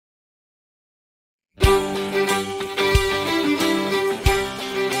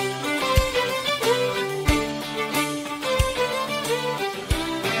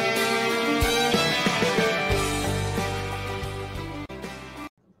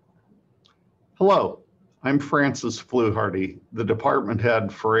Hello, I'm Francis Fluharty, the department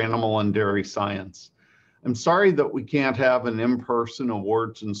head for Animal and Dairy Science. I'm sorry that we can't have an in-person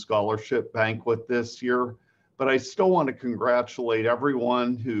awards and scholarship banquet this year, but I still want to congratulate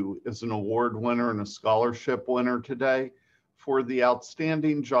everyone who is an award winner and a scholarship winner today for the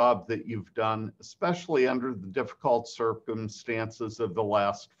outstanding job that you've done, especially under the difficult circumstances of the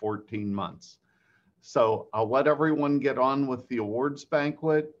last 14 months. So I'll let everyone get on with the awards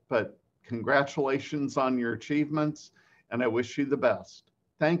banquet, but congratulations on your achievements, and I wish you the best.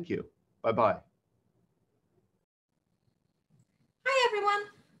 Thank you. Bye-bye. Hi, everyone.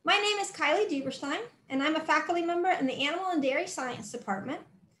 My name is Kylie Duberstein, and I'm a faculty member in the Animal and Dairy Science Department.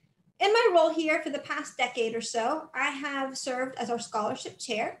 In my role here for the past decade or so, I have served as our scholarship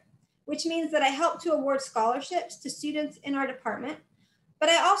chair, which means that I help to award scholarships to students in our department, but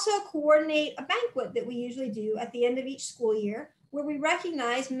I also coordinate a banquet that we usually do at the end of each school year where we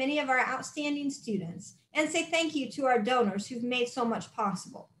recognize many of our outstanding students and say thank you to our donors who've made so much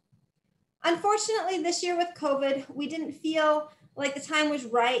possible. Unfortunately, this year with COVID, we didn't feel like the time was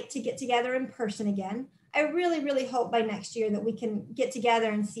right to get together in person again. I really hope by next year that we can get together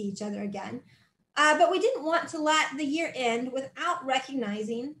and see each other again. But we didn't want to let the year end without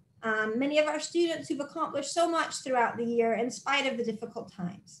recognizing many of our students who've accomplished so much throughout the year in spite of the difficult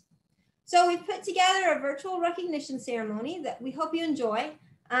times. So we've put together a virtual recognition ceremony that we hope you enjoy.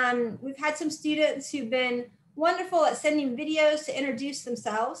 We've had some students who've been wonderful at sending videos to introduce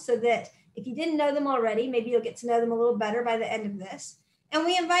themselves so that if you didn't know them already, maybe you'll get to know them a little better by the end of this. And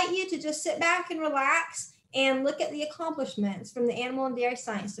we invite you to just sit back and relax and look at the accomplishments from the Animal and Dairy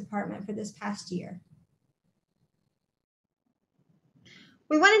Science Department for this past year.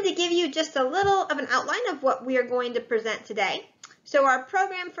 We wanted to give you just a little of an outline of what we are going to present today. So our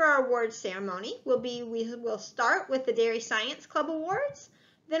program for our awards ceremony will be, we will start with the Dairy Science Club Awards.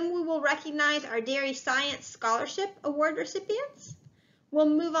 Then we will recognize our Dairy Science Scholarship Award recipients. We'll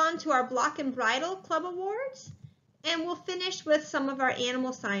move on to our Block and Bridle Club Awards. And we'll finish with some of our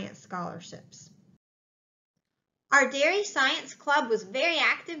Animal Science scholarships. Our Dairy Science Club was very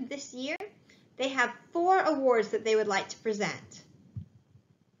active this year. They have 4 awards that they would like to present.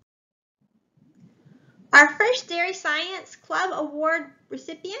 Our first Dairy Science Club Award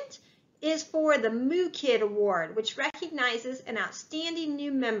recipient is for the Moo Kid Award, which recognizes an outstanding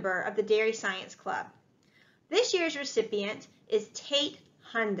new member of the Dairy Science Club. This year's recipient is Tate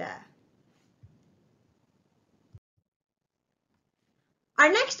Hunda.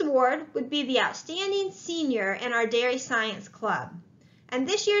 Our next award would be the Outstanding Senior in our Dairy Science Club, and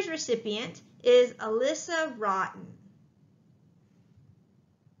this year's recipient is Alyssa Rotten.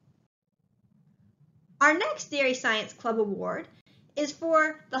 Our next Dairy Science Club Award is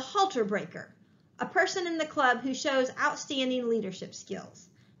for the Halter Breaker, a person in the club who shows outstanding leadership skills.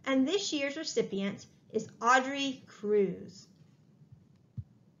 And this year's recipient is Audrey Cruz.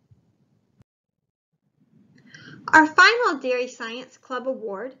 Our final Dairy Science Club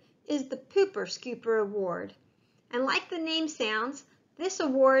Award is the Pooper Scooper Award. And like the name sounds, this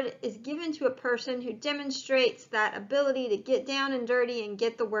award is given to a person who demonstrates that ability to get down and dirty and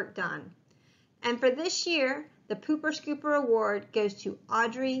get the work done. And for this year, the Pooper Scooper Award goes to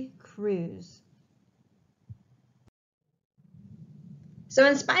Audrey Cruz. So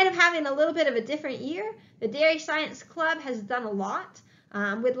in spite of having a little bit of a different year, the Dairy Science Club has done a lot.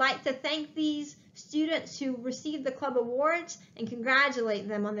 We'd like to thank these students who received the club awards and congratulate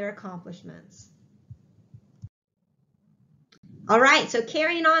them on their accomplishments. All right, so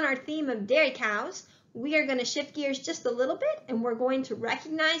carrying on our theme of dairy cows, we are going to shift gears just a little bit and we're going to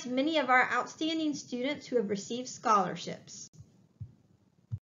recognize many of our outstanding students who have received scholarships.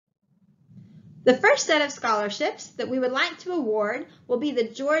 The first set of scholarships that we would like to award will be the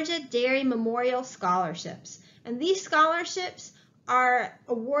Georgia Dairy Memorial Scholarships. And these scholarships are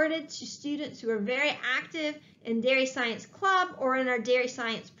awarded to students who are very active in Dairy Science Club or in our Dairy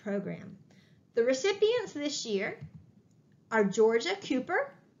Science program. The recipients this year are Georgia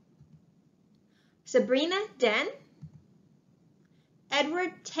Cooper, Sabrina Den,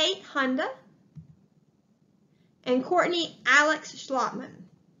 Edward Tate Hunda, and Courtney Alex Schlotman.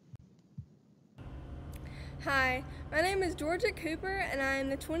 Hi, my name is Georgia Cooper and I am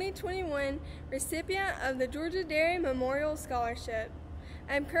the 2021 recipient of the Georgia Dairy Memorial Scholarship.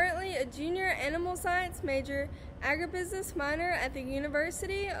 I am currently a junior animal science major, agribusiness minor at the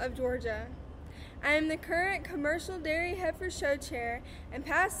University of Georgia. I am the current Commercial Dairy Heifer Show Chair and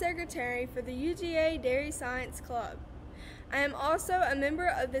past secretary for the UGA Dairy Science Club. I am also a member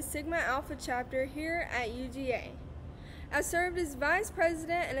of the Sigma Alpha chapter here at UGA. I served as Vice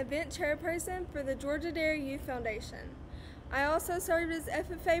President and Event Chairperson for the Georgia Dairy Youth Foundation. I also served as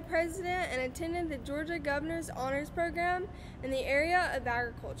FFA president and attended the Georgia Governor's Honors Program in the area of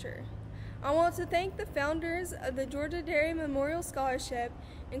agriculture. I want to thank the founders of the Georgia Dairy Memorial Scholarship,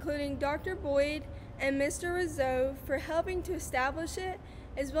 including Dr. Boyd and Mr. Rizzo, for helping to establish it,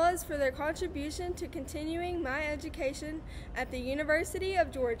 as well as for their contribution to continuing my education at the University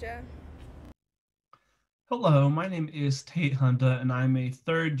of Georgia. Hello, my name is Tate Hunta, and I'm a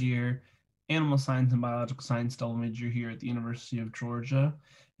third-year animal science and biological science double major here at the University of Georgia.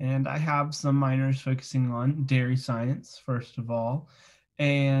 And I have some minors focusing on dairy science, first of all,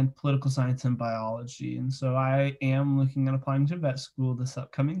 and political science and biology. And so I am looking at applying to vet school this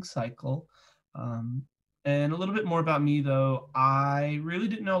upcoming cycle. And a little bit more about me, though, I really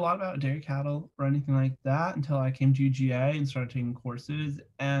didn't know a lot about dairy cattle or anything like that until I came to UGA and started taking courses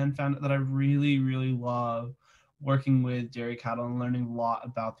and found out that I really, really love working with dairy cattle and learning a lot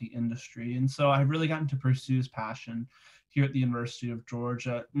about the industry. And so I've really gotten to pursue this passion here at the University of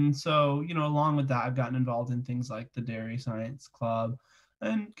Georgia. And so, along with that, I've gotten involved in things like the Dairy Science Club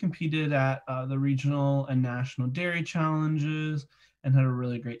and competed at the regional and national dairy challenges and had a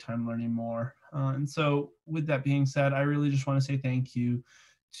really great time learning more. And so with that being said, I really just want to say thank you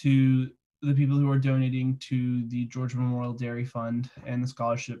to the people who are donating to the Georgia Memorial Dairy Fund and the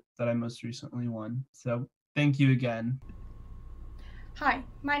scholarship that I most recently won. So thank you again. Hi,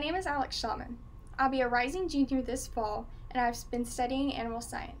 my name is Alex Shulman. I'll be a rising junior this fall, and I've been studying animal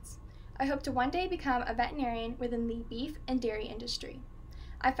science. I hope to one day become a veterinarian within the beef and dairy industry.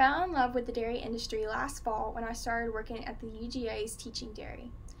 I fell in love with the dairy industry last fall when I started working at the UGA's Teaching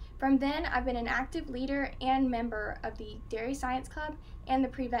Dairy. From then, I've been an active leader and member of the Dairy Science Club and the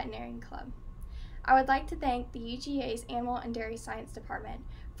Pre-Veterinarian Club. I would like to thank the UGA's Animal and Dairy Science Department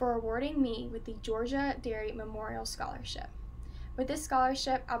for awarding me with the Georgia Dairy Memorial Scholarship. With this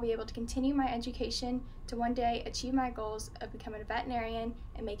scholarship, I'll be able to continue my education to one day achieve my goals of becoming a veterinarian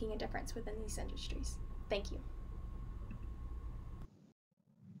and making a difference within these industries. Thank you.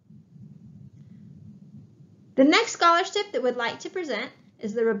 The next scholarship that we'd like to present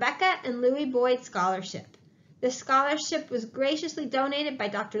is the Rebecca and Louis Boyd Scholarship. This scholarship was graciously donated by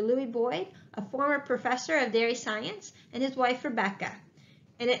Dr. Louis Boyd, a former professor of dairy science, and his wife Rebecca.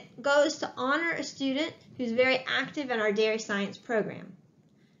 And it goes to honor a student who's very active in our dairy science program.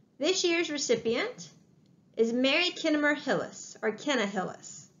 This year's recipient is Mary Kinnemer Hillis, or Kenna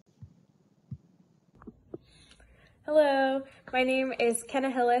Hillis. Hello, my name is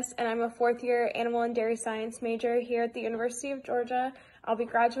Kenna Hillis, and I'm a fourth-year animal and dairy science major here at the University of Georgia. I'll be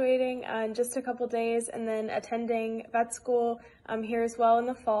graduating in just a couple days and then attending vet school here as well in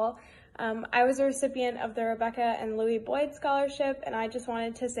the fall. I was a recipient of the Rebecca and Louis Boyd Scholarship, and I just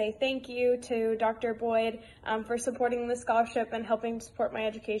wanted to say thank you to Dr. Boyd for supporting the scholarship and helping to support my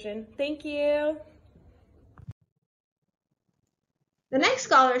education. Thank you. The next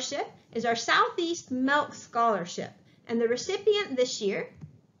scholarship is our Southeast Milk Scholarship, and the recipient this year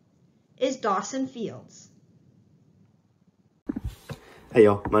is Dawson Fields. Hey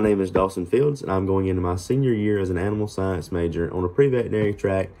y'all, my name is Dawson Fields, and I'm going into my senior year as an animal science major on a pre-veterinary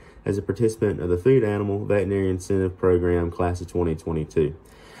track as a participant of the Food Animal Veterinary Incentive Program Class of 2022.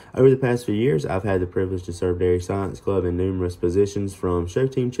 Over the past few years, I've had the privilege to serve Dairy Science Club in numerous positions from show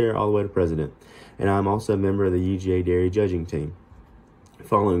team chair all the way to president, and I'm also a member of the UGA Dairy Judging Team.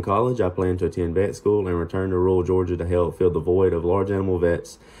 Following college, I plan to attend vet school and return to rural Georgia to help fill the void of large animal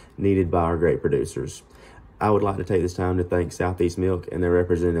vets needed by our great producers. I would like to take this time to thank Southeast Milk and their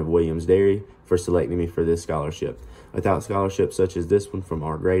representative Williams Dairy for selecting me for this scholarship. Without scholarships such as this one from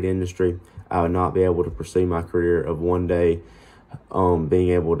our great industry, I would not be able to pursue my career of one day being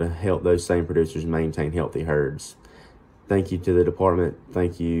able to help those same producers maintain healthy herds. Thank you to the department.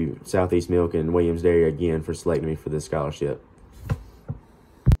 Thank you Southeast Milk and Williams Dairy again for selecting me for this scholarship.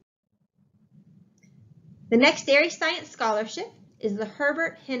 The next Dairy Science Scholarship is the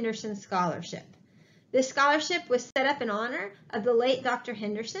Herbert Henderson Scholarship. This scholarship was set up in honor of the late Dr.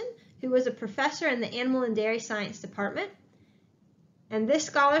 Henderson, who was a professor in the Animal and Dairy Science Department. And this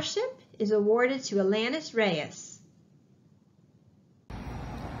scholarship is awarded to Alanis Reyes.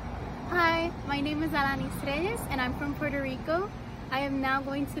 Hi, my name is Alanis Reyes, and I'm from Puerto Rico. I am now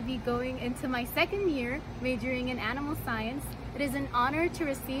going to be going into my second year majoring in animal science. It is an honor to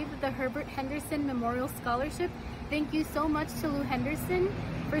receive the Herbert Henderson Memorial Scholarship. Thank you so much to Lou Henderson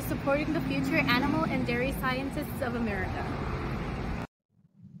for supporting the future animal and dairy scientists of America.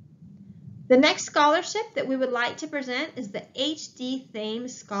 The next scholarship that we would like to present is the H.D.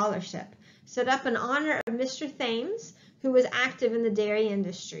 Thames Scholarship, set up in honor of Mr. Thames, who was active in the dairy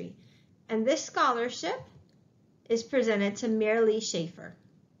industry. And this scholarship is presented to Mary Lee Schaefer.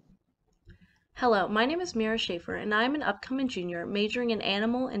 Hello, my name is Mira Schaefer, and I am an upcoming junior majoring in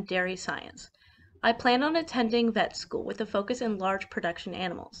animal and dairy science. I plan on attending vet school with a focus in large production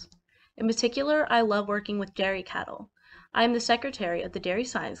animals. In particular, I love working with dairy cattle. I am the secretary of the Dairy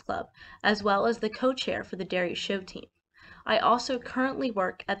Science Club, as well as the co-chair for the dairy show team. I also currently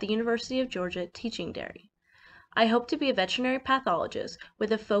work at the University of Georgia teaching dairy. I hope to be a veterinary pathologist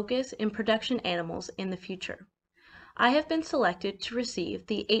with a focus in production animals in the future. I have been selected to receive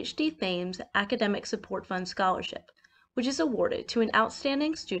the H.D. Thames Academic Support Fund Scholarship, which is awarded to an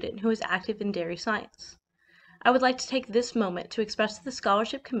outstanding student who is active in dairy science. I would like to take this moment to express to the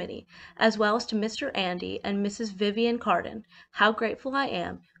scholarship committee, as well as to Mr. Andy and Mrs. Vivian Carden, how grateful I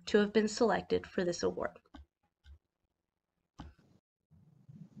am to have been selected for this award.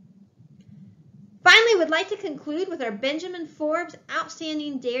 Finally, we'd like to conclude with our Benjamin Forbes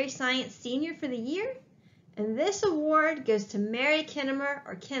Outstanding Dairy Science Senior for the year. And this award goes to Mary Kinnemer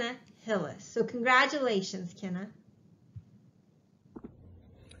or Kenna Hillis. So congratulations, Kenna.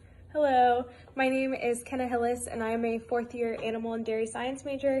 Hello, my name is Kenna Hillis, and I am a fourth-year animal and dairy science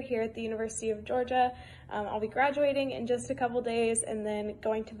major here at the University of Georgia. I'll be graduating in just a couple days and then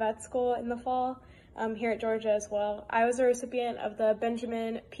going to vet school in the fall here at Georgia as well. I was a recipient of the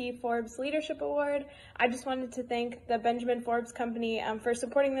Benjamin P. Forbes Leadership Award. I just wanted to thank the Benjamin Forbes Company for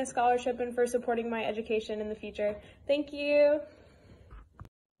supporting this scholarship and for supporting my education in the future. Thank you.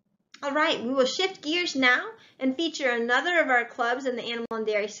 All right, we will shift gears now and feature another of our clubs in the Animal and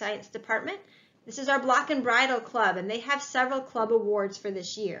Dairy Science Department. This is our Block and Bridle Club, and they have several club awards for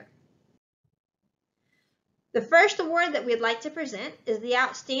this year. The first award that we'd like to present is the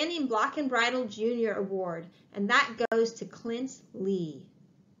Outstanding Block and Bridle Junior Award, and that goes to Clint Lee.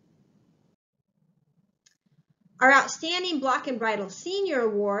 Our Outstanding Block and Bridle Senior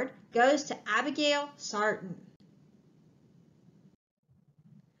Award goes to Abigail Sarton.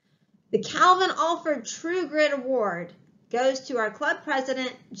 The Calvin Alford True Grit Award goes to our club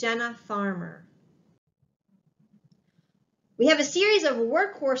president, Jenna Farmer. We have a series of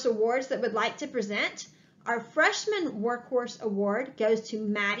workhorse awards that we'd like to present. Our Freshman Workhorse Award goes to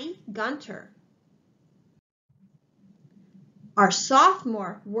Maddie Gunter. Our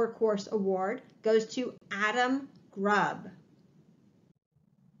Sophomore Workhorse Award goes to Adam Grubb.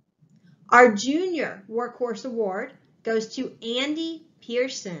 Our Junior Workhorse Award goes to Andy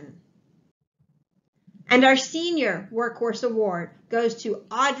Pearson. And our Senior Workhorse Award goes to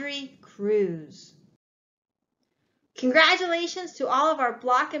Audrey Cruz. Congratulations to all of our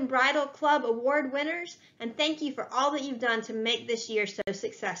Block and Bridle Club award winners, and thank you for all that you've done to make this year so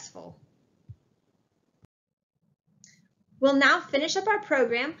successful. We'll now finish up our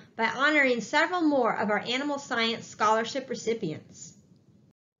program by honoring several more of our Animal Science Scholarship recipients.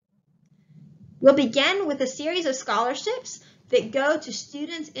 We'll begin with a series of scholarships that go to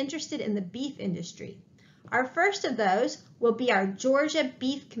students interested in the beef industry. Our first of those will be our Georgia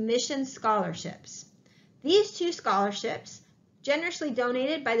Beef Commission scholarships. These two scholarships, generously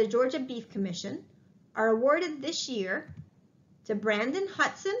donated by the Georgia Beef Commission, are awarded this year to Brandon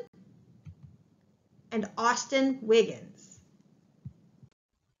Hudson and Austin Wiggins.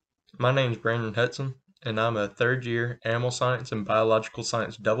 My name is Brandon Hudson, and I'm a third-year animal science and biological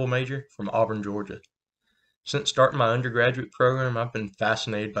science double major from Auburn, Georgia. Since starting my undergraduate program, I've been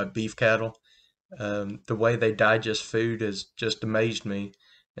fascinated by beef cattle. The way they digest food has just amazed me,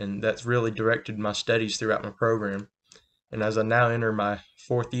 and that's really directed my studies throughout my program. And as I now enter my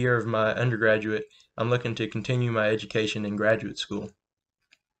fourth year of my undergraduate, I'm looking to continue my education in graduate school.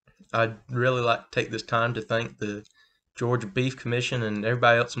 I'd really like to take this time to thank the Georgia Beef Commission and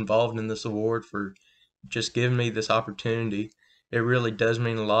everybody else involved in this award for just giving me this opportunity. It really does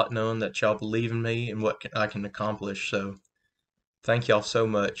mean a lot knowing that y'all believe in me and what I can accomplish. So thank y'all so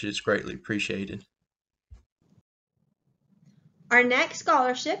much. It's greatly appreciated. Our next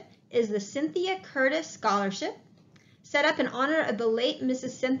scholarship is the Cynthia Curtis Scholarship, set up in honor of the late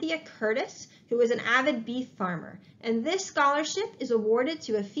Mrs. Cynthia Curtis, who was an avid beef farmer. And this scholarship is awarded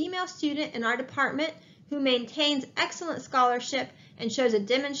to a female student in our department who maintains excellent scholarship and shows a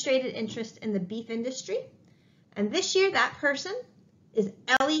demonstrated interest in the beef industry. And this year, that person is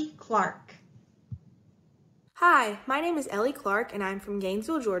Ellie Clark. Hi, my name is Ellie Clark, and I'm from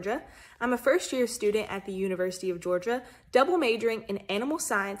Gainesville, Georgia. I'm a first-year student at the University of Georgia, double majoring in animal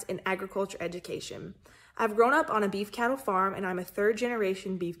science and agriculture education. I've grown up on a beef cattle farm, and I'm a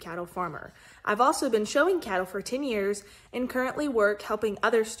third-generation beef cattle farmer. I've also been showing cattle for 10 years and currently work helping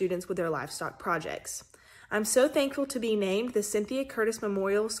other students with their livestock projects. I'm so thankful to be named the Cynthia Curtis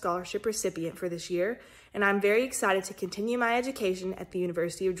Memorial Scholarship recipient for this year, and I'm very excited to continue my education at the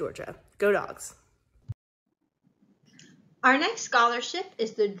University of Georgia. Go Dogs! Our next scholarship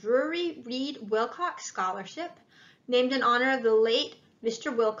is the Drury Reed Wilcox Scholarship, named in honor of the late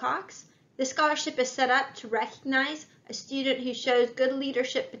Mr. Wilcox. This scholarship is set up to recognize a student who shows good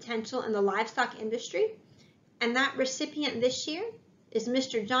leadership potential in the livestock industry, and that recipient this year is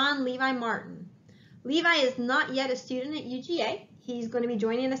Mr. John Levi Martin. Levi is not yet a student at UGA. He's going to be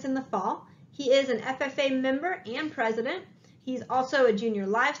joining us in the fall. He is an FFA member and president. He's also a junior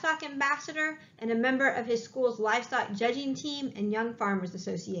livestock ambassador and a member of his school's livestock judging team and Young Farmers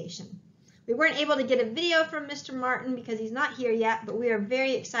Association. We weren't able to get a video from Mr. Martin because he's not here yet, but we are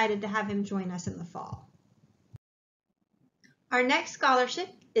very excited to have him join us in the fall. Our next scholarship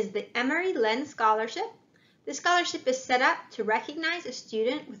is the Emery Len Scholarship. This scholarship is set up to recognize a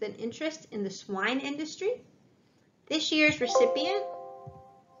student with an interest in the swine industry. This year's recipient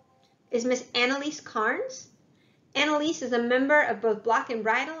is Miss Annalise Carnes. Annalise is a member of both Block and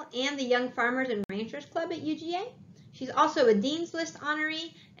Bridle and the Young Farmers and Ranchers Club at UGA. She's also a Dean's List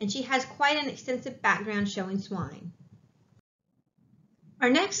honoree, and she has quite an extensive background showing swine. Our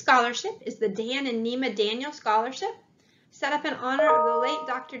next scholarship is the Dan and Nema Daniel Scholarship, set up in honor of the late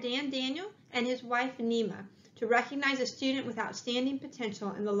Dr. Dan Daniel and his wife Nema to recognize a student with outstanding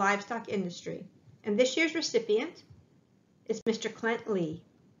potential in the livestock industry. And this year's recipient is Mr. Clint Lee.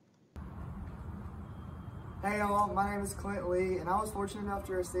 Hey y'all, my name is Clint Lee, and I was fortunate enough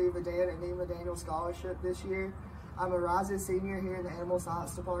to receive the Dan and Nema Daniel Scholarship this year. I'm a rising senior here in the Animal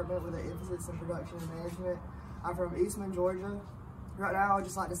Science Department with an emphasis in production and management. I'm from Eastman, Georgia. Right now, I'd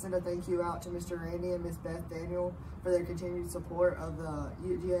just like to send a thank you out to Mr. Randy and Miss Beth Daniel for their continued support of the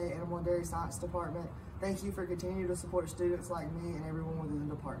UGA Animal and Dairy Science Department. Thank you for continuing to support students like me and everyone within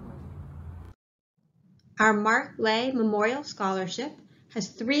the department. Our Mark Lay Memorial Scholarship has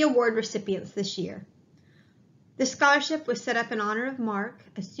 3 award recipients this year. This scholarship was set up in honor of Mark,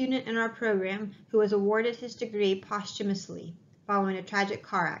 a student in our program who was awarded his degree posthumously following a tragic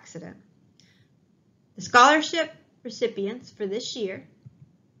car accident. The scholarship recipients for this year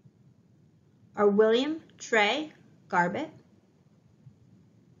are William Trey Garbett,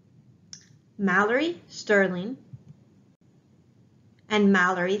 Mallory Sterling, and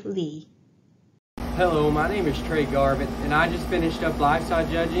Mallory Lee. Hello, my name is Trey Garbett, and I just finished up livestock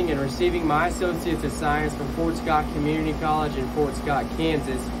judging and receiving my Associates of Science from Fort Scott Community College in Fort Scott,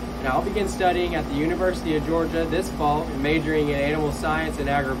 Kansas. And I'll begin studying at the University of Georgia this fall and majoring in animal science and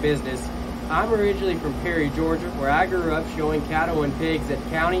agribusiness. I'm originally from Perry, Georgia, where I grew up showing cattle and pigs at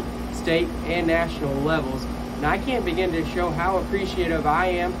county, state, and national levels. And I can't begin to show how appreciative I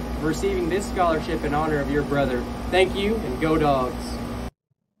am of receiving this scholarship in honor of your brother. Thank you, and go Dogs!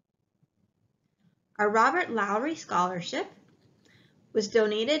 Our Robert Lowry Scholarship was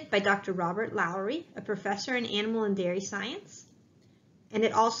donated by Dr. Robert Lowry, a professor in animal and dairy science, and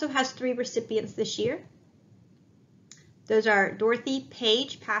it also has 3 recipients this year. Those are Dorothy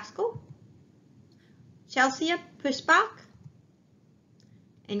Page Pascal, Chelsea Pushbach,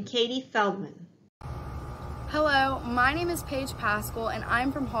 and Katie Feldman. Hello, my name is Paige Pascal and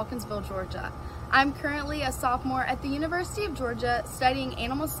I'm from Hawkinsville, Georgia. I'm currently a sophomore at the University of Georgia studying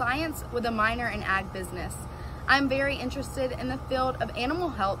animal science with a minor in ag business. I'm very interested in the field of animal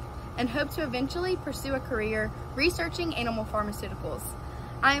health and hope to eventually pursue a career researching animal pharmaceuticals.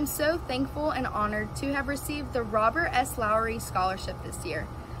 I am so thankful and honored to have received the Robert S. Lowry Scholarship this year.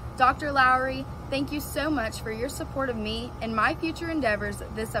 Dr. Lowry, thank you so much for your support of me and my future endeavors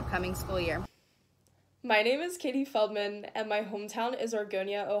this upcoming school year. My name is Katie Feldman and my hometown is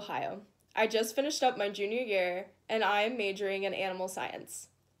Argonia, Ohio. I just finished up my junior year and I am majoring in animal science.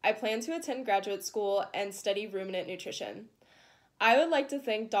 I plan to attend graduate school and study ruminant nutrition. I would like to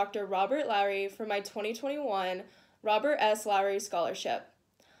thank Dr. Robert Lowry for my 2021 Robert S. Lowry Scholarship.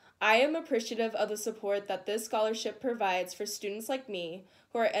 I am appreciative of the support that this scholarship provides for students like me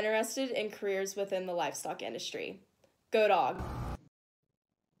who are interested in careers within the livestock industry. Go Dog!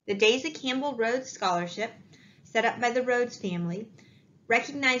 The Daisy Campbell Rhodes Scholarship, set up by the Rhodes family,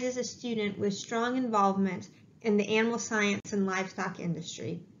 recognizes a student with strong involvement in the animal science and livestock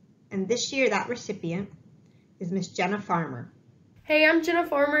industry. And this year, that recipient is Miss Jenna Farmer. Hey, I'm Jenna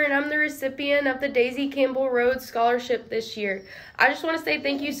Farmer, and I'm the recipient of the Daisy Campbell Rhodes Scholarship this year. I just want to say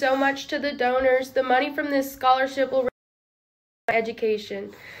thank you so much to the donors. The money from this scholarship will my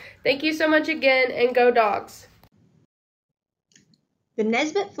education. Thank you so much again, and go Dogs! The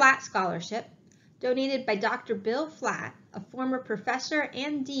Nesbitt Flatt Scholarship, donated by Dr. Bill Flatt, a former professor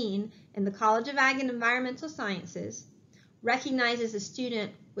and dean in the College of Ag and Environmental Sciences, recognizes a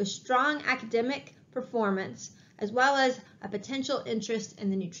student with strong academic performance as well as a potential interest in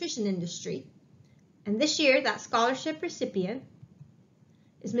the nutrition industry. And this year, that scholarship recipient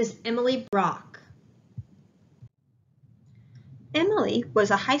is Miss Emily Brock. Emily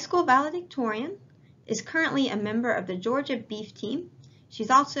was a high school valedictorian, is currently a member of the Georgia Beef Team. She's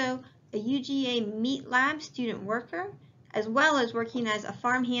also a UGA Meat Lab student worker, as well as working as a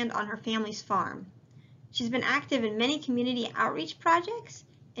farmhand on her family's farm. She's been active in many community outreach projects,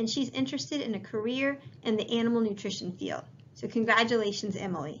 and she's interested in a career in the animal nutrition field. So congratulations,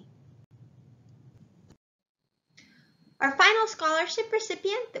 Emily. Our final scholarship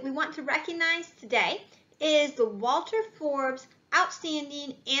recipient that we want to recognize today is the Walter Forbes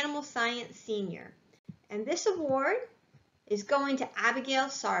Outstanding Animal Science Senior. And this award is going to Abigail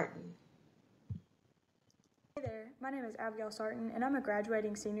Sarton. Hey there, my name is Abigail Sarton, and I'm a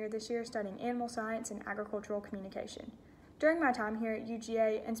graduating senior this year studying animal science and agricultural communication. During my time here at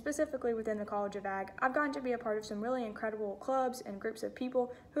UGA, and specifically within the College of Ag, I've gotten to be a part of some really incredible clubs and groups of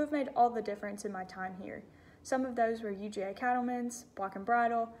people who have made all the difference in my time here. Some of those were UGA Cattlemen's, Block and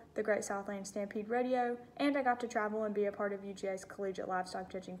Bridle, the Great Southland Stampede Rodeo, and I got to travel and be a part of UGA's collegiate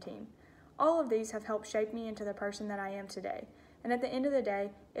livestock judging team. All of these have helped shape me into the person that I am today, and at the end of the day,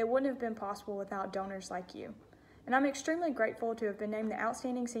 it wouldn't have been possible without donors like you. And I'm extremely grateful to have been named the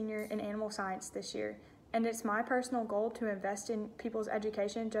Outstanding Senior in Animal Science this year, and it's my personal goal to invest in people's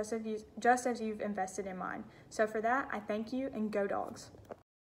education just as you've invested in mine. So for that, I thank you, and go dogs.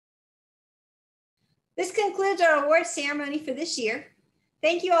 This concludes our award ceremony for this year.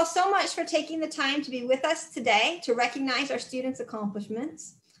 Thank you all so much for taking the time to be with us today to recognize our students'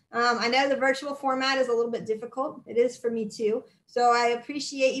 accomplishments. I know the virtual format is a little bit difficult. It is for me too. So I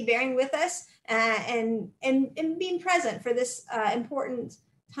appreciate you bearing with us and being present for this important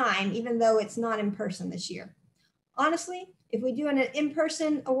time, even though it's not in person this year. Honestly, if we do an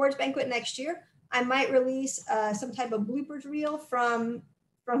in-person awards banquet next year, I might release some type of bloopers reel from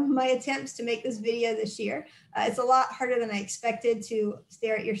my attempts to make this video this year. It's a lot harder than I expected to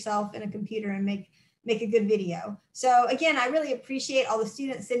stare at yourself in a computer and make a good video. So again, I really appreciate all the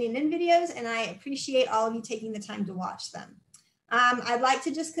students sending in videos, and I appreciate all of you taking the time to watch them. I'd like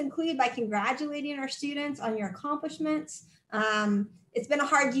to just conclude by congratulating our students on your accomplishments. It's been a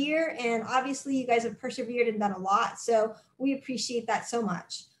hard year, and obviously you guys have persevered and done a lot, so we appreciate that so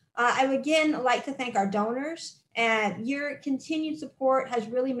much. I would again like to thank our donors, and your continued support has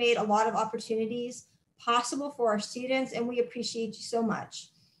really made a lot of opportunities possible for our students, and we appreciate you so much.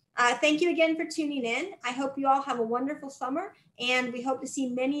 Thank you again for tuning in. I hope you all have a wonderful summer, and we hope to see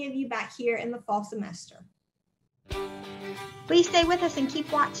many of you back here in the fall semester. Please stay with us and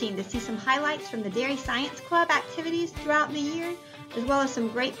keep watching to see some highlights from the Dairy Science Club activities throughout the year, as well as some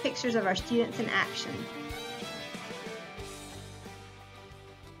great pictures of our students in action.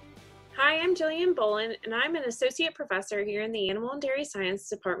 Hi, I'm Jillian Bolin, and I'm an associate professor here in the Animal and Dairy Science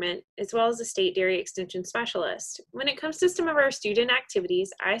Department, as well as a state dairy extension specialist. When it comes to some of our student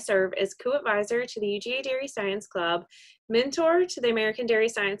activities, I serve as co-advisor to the UGA Dairy Science Club, mentor to the American Dairy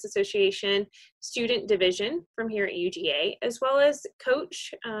Science Association student division from here at UGA, as well as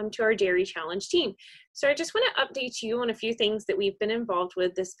coach to our Dairy Challenge team. So I just want to update you on a few things that we've been involved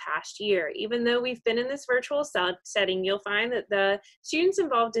with this past year. Even though we've been in this virtual setting, you'll find that the students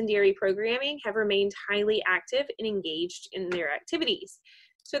involved in dairy programming have remained highly active and engaged in their activities.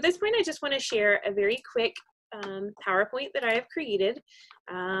 So at this point, I just want to share a very quick PowerPoint that I have created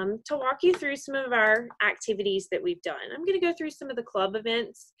to walk you through some of our activities that we've done. I'm going to go through some of the club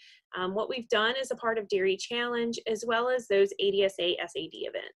events, what we've done as a part of Dairy Challenge, as well as those ADSA SAD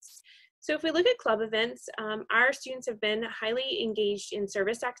events. So if we look at club events, our students have been highly engaged in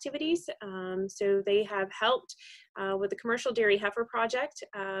service activities. So they have helped with the Commercial Dairy Heifer Project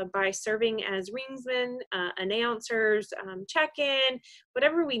by serving as ringsmen, announcers, check-in,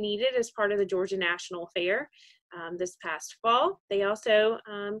 whatever we needed as part of the Georgia National Fair this past fall. They also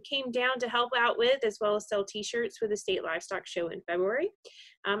came down to help out with, as well as sell t-shirts with the State Livestock Show in February.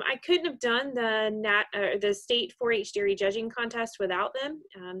 I couldn't have done the State 4-H Dairy Judging Contest without them.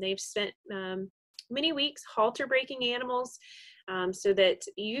 They've spent many weeks halter breaking animals so that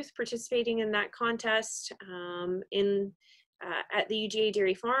youth participating in that contest at the UGA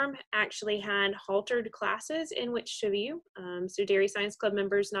Dairy Farm actually had haltered classes in which to view. So Dairy Science Club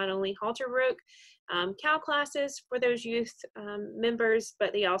members not only halter broke cow classes for those youth members,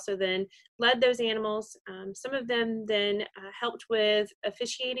 but they also then led those animals. Some of them then helped with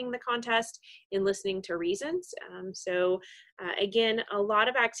officiating the contest and listening to reasons. Again, a lot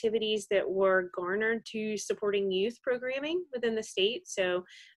of activities that were garnered to supporting youth programming within the state. So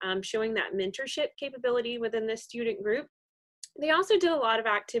showing that mentorship capability within the student group. They also did a lot of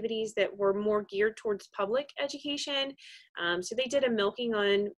activities that were more geared towards public education. So they did a milking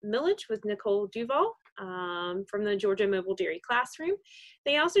on millage with Nicole Duval. from the Georgia Mobile Dairy Classroom.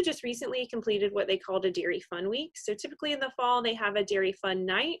 They also just recently completed what they called a Dairy Fun Week. So typically in the fall, they have a Dairy Fun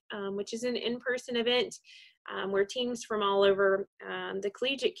Night, which is an in-person event where teams from all over the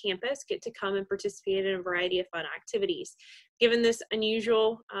collegiate campus get to come and participate in a variety of fun activities. Given this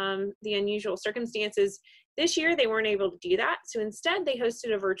unusual, the unusual circumstances, this year they weren't able to do that. So instead they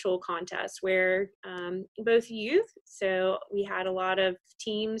hosted a virtual contest where both youth, so we had a lot of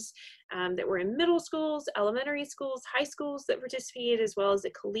teams that were in middle schools, elementary schools, high schools that participated, as well as a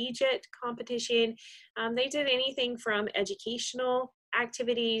collegiate competition. They did anything from educational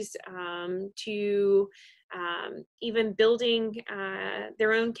activities to even building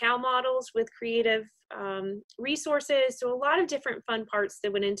their own cow models with creative resources. So a lot of different fun parts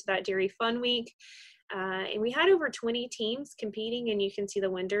that went into that Dairy Fun Week. And we had over 20 teams competing, and you can see the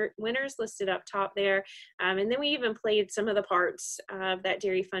winners listed up top there. And then we even played some of the parts of that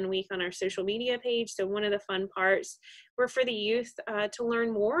Dairy Fun Week on our social media page. So one of the fun parts were for the youth to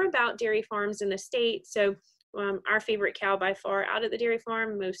learn more about dairy farms in the state. So our favorite cow by far out at the dairy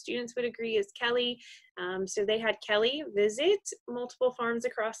farm, most students would agree, is Kelly. So they had Kelly visit multiple farms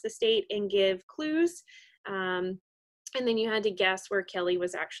across the state and give clues. And then you had to guess where Kelly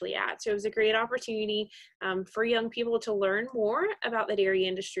was actually at. So it was a great opportunity for young people to learn more about the dairy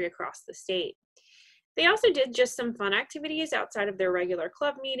industry across the state. They also did just some fun activities outside of their regular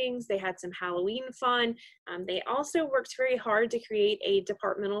club meetings. They had some Halloween fun. They also worked very hard to create a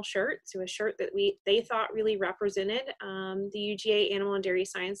departmental shirt, so a shirt that they thought really represented the UGA Animal and Dairy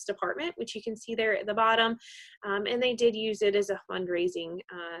Science Department, which you can see there at the bottom. And they did use it as a fundraising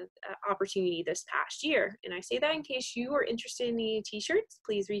opportunity this past year. And I say that in case you are interested in any t-shirts,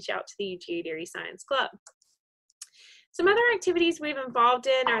 please reach out to the UGA Dairy Science Club. Some other activities we've involved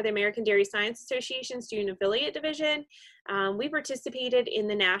in are the American Dairy Science Association Student Affiliate Division. We participated in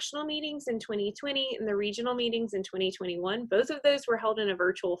the national meetings in 2020 and the regional meetings in 2021. Both of those were held in a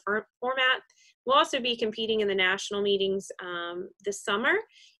virtual format. We'll also be competing in the national meetings this summer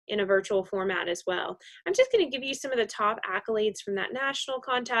in a virtual format as well. I'm just going to give you some of the top accolades from that national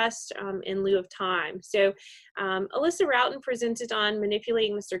contest in lieu of time. So Alyssa Routon presented on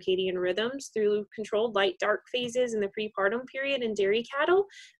manipulating the circadian rhythms through controlled light-dark phases in the prepartum period in dairy cattle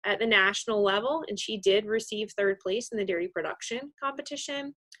at the national level, and she did receive third place in the dairy production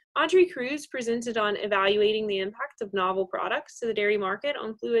competition. Audrey Cruz presented on evaluating the impact of novel products to the dairy market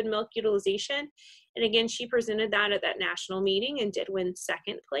on fluid milk utilization. And again, she presented that at that national meeting and did win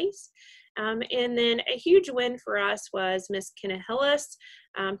second place. And then a huge win for us was Miss Kenna Hillis,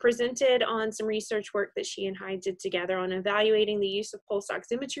 presented on some research work that she and Hyde did together on evaluating the use of pulse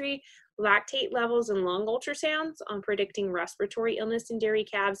oximetry, lactate levels, and lung ultrasounds on predicting respiratory illness in dairy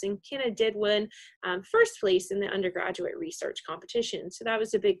calves. And Kenna did win first place in the undergraduate research competition. So that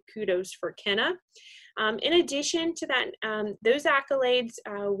was a big kudos for Kenna. In addition to that, those accolades,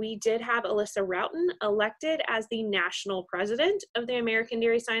 we did have Alyssa Routon elected as the national president of the American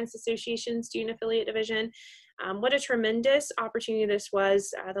Dairy Science Association Student Affiliate Division. What a tremendous opportunity this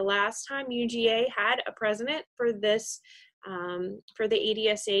was. The last time UGA had a president for this, for the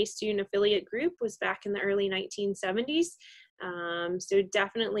ADSA student affiliate group was back in the early 1970s. So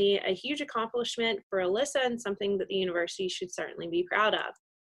definitely a huge accomplishment for Alyssa and something that the university should certainly be proud of.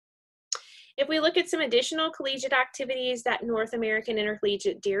 If we look at some additional collegiate activities, that North American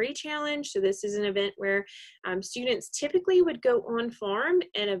Intercollegiate Dairy Challenge, so this is an event where students typically would go on farm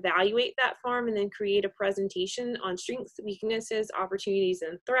and evaluate that farm and then create a presentation on strengths, weaknesses, opportunities,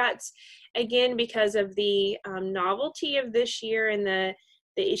 and threats. Again, because of the novelty of this year and the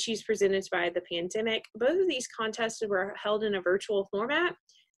issues presented by the pandemic, both of these contests were held in a virtual format.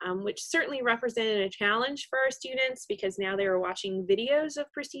 Which certainly represented a challenge for our students because now they were watching videos of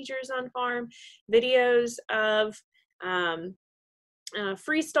procedures on farm, videos of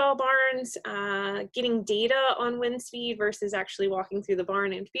freestall barns, getting data on wind speed versus actually walking through the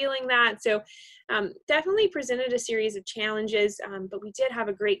barn and feeling that. So definitely presented a series of challenges, but we did have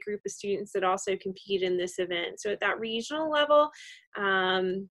a great group of students that also compete in this event. So at that regional level,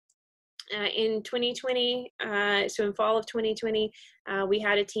 in 2020, so in fall of 2020, we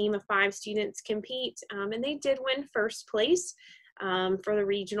had a team of 5 students compete, and they did win first place for the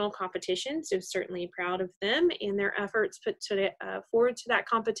regional competition. So certainly proud of them and their efforts put forward to that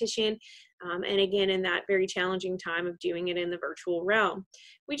competition. And again, in that very challenging time of doing it in the virtual realm.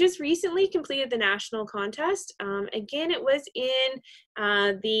 We just recently completed the national contest. Again, it was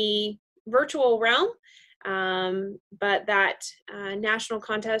in the virtual realm. But that national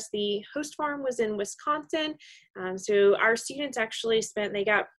contest, the host farm was in Wisconsin. So our students actually they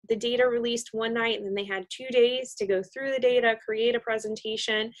got the data released one night, and then they had 2 days to go through the data, create a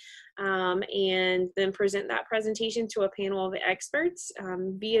presentation, and then present that presentation to a panel of experts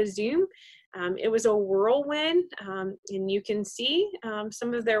via Zoom. It was a whirlwind, and you can see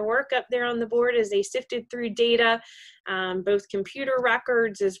some of their work up there on the board as they sifted through data, both computer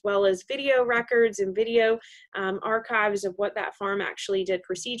records as well as video records and video archives of what that farm actually did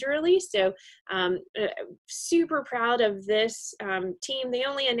procedurally. So super proud of this team. They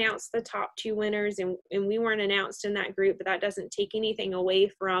only announced the top 2 winners, and we weren't announced in that group, but that doesn't take anything away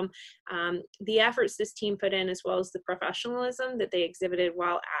from the efforts this team put in, as well as the professionalism that they exhibited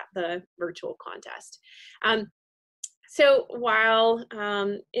while at the virtual contest. So while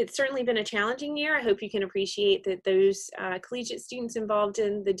it's certainly been a challenging year, I hope you can appreciate that those collegiate students involved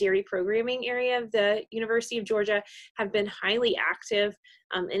in the dairy programming area of the University of Georgia have been highly active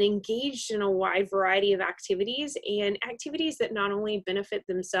and engaged in a wide variety of activities, and activities that not only benefit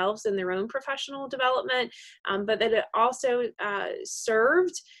themselves in their own professional development, but that it also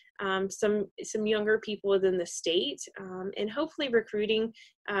served some younger people within the state, and hopefully recruiting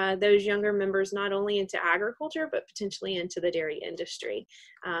those younger members not only into agriculture, but potentially into the dairy industry.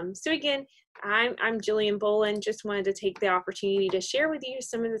 So again, I'm Jillian Boland. Just wanted to take the opportunity to share with you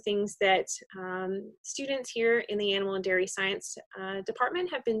some of the things that students here in the Animal and Dairy Science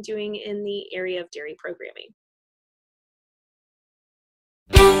Department have been doing in the area of dairy programming.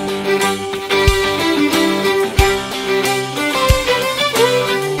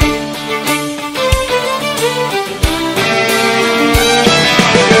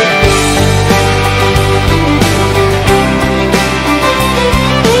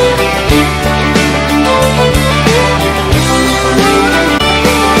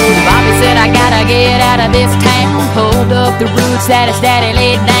 Get out of this town, hold up the roots that his daddy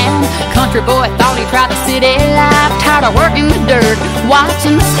laid down. Country boy thought he tried the city life, tired of working the dirt,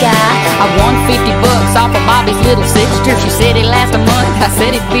 watching the sky. I won $50 off of Bobby's little sister. She said it last a month, I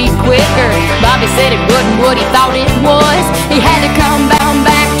said it'd be quicker. Bobby said it wasn't what he thought it was. He had to come bound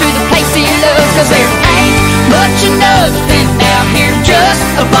back to the place he loved, 'cause there ain't much of nothing out here, just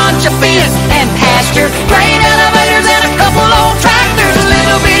a bunch of fence and pasture, grain elevators and a couple old tractors, a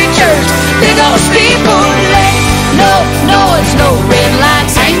little bitty church, big old steeple, ain't no noise, no red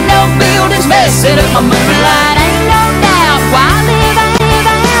lights, ain't no buildings messing up my moonlight, ain't no doubt why I live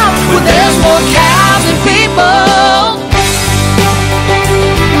out, well there's more cows than people.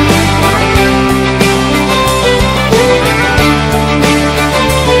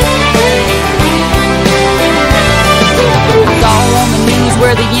 I saw on the news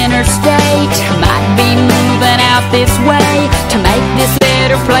where the interstate might be moving out this way to make this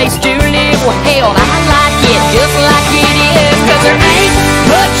better place to live. Well hell, I like it just like it is, 'cause there ain't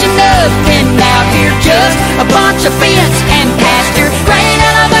much of nothing out here, just a bunch of fence and pasture, grain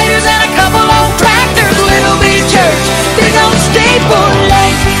elevators and a couple old tractors, little bitty church, big old steeple,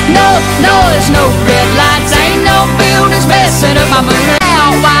 ain't no noise, no red lights, ain't no buildings messing up my moonlight.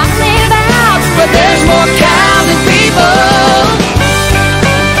 Why I live out, but there's more cows than people.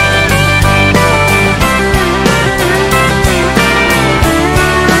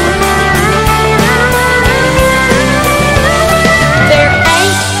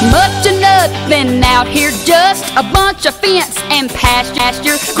 Out here, just a bunch of fence and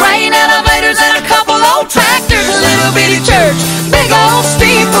pasture, grain elevators and a couple old tractors, a little bitty church, big old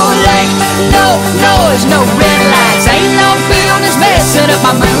steeple, ain't no noise, no red lights, ain't no buildings messing up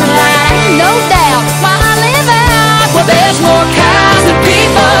my moonlight, ain't no doubt why I live out, well there's more cows than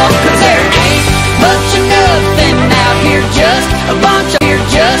people, 'cause there ain't much of nothing out here, just a bunch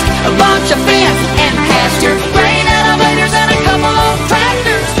of fence and pasture, grain elevators and a couple old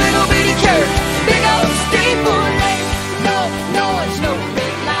tractors, little bitty church, big old steeple, ain't no noise, no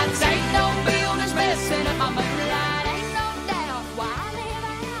red lights, ain't no buildings messing up my moonlight, ain't no doubt why I live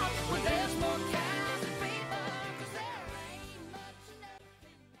out, well there's more cows than people, 'cause there ain't much of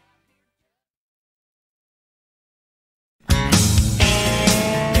nothing.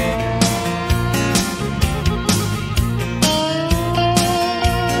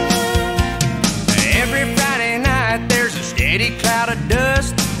 Every Friday night there's a steady cloud of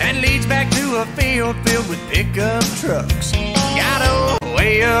dust that leads back to a field filled with pickup trucks. Got a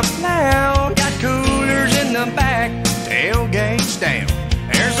way up now, got coolers in the back, tailgates down.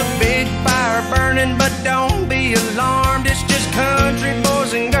 There's a big fire burning, but don't be alarmed, it's just country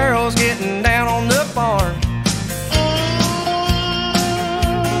boys and girls getting down on the farm.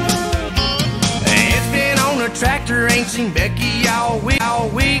 It's been on a tractor, ain't seen Becky all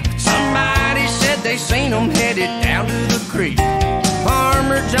week. Somebody said they seen them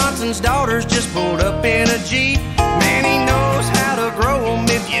Martin's daughters just pulled up in a Jeep. Man, he knows how to grow 'em,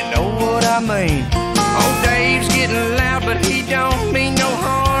 if you know what I mean. Old Dave's getting loud, but he don't mean no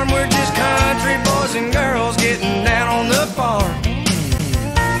harm. We're just country boys and girls getting down on the farm.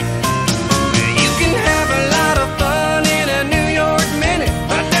 You can have a lot of fun in a New York minute,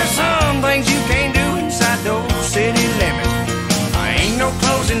 but there's some things you can't do inside those city limits. Ain't no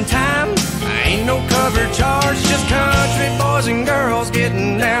closing time, ain't no cover charge, just country boys and girls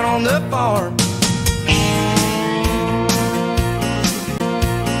getting down on the farm.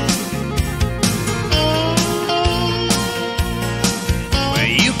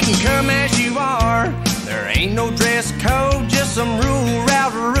 Well, you can come as you are, there ain't no dress code, just some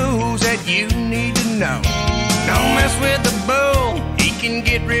route rules that you need to know. Don't mess with the bull, he can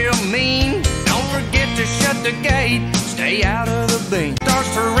get real mean. Don't forget to shut the gate, stay out of the bean. Starts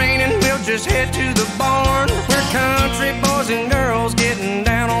to raining, we'll just head to the barn. We're country boys and girls getting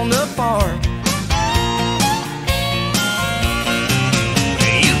down on the farm.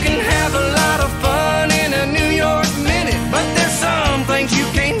 You can have a lot of fun in a New York minute, but there's some things you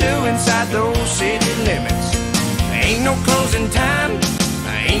can't do inside those city limits. Ain't no closing time,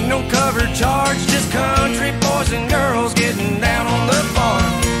 ain't no cover charge, just country boys and girls getting down on the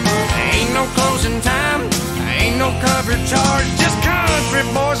farm. Ain't no closing time, ain't no cover charge, just country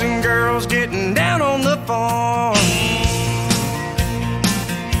boys and girls getting down on the farm.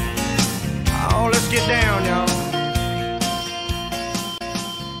 Oh, let's get down, y'all.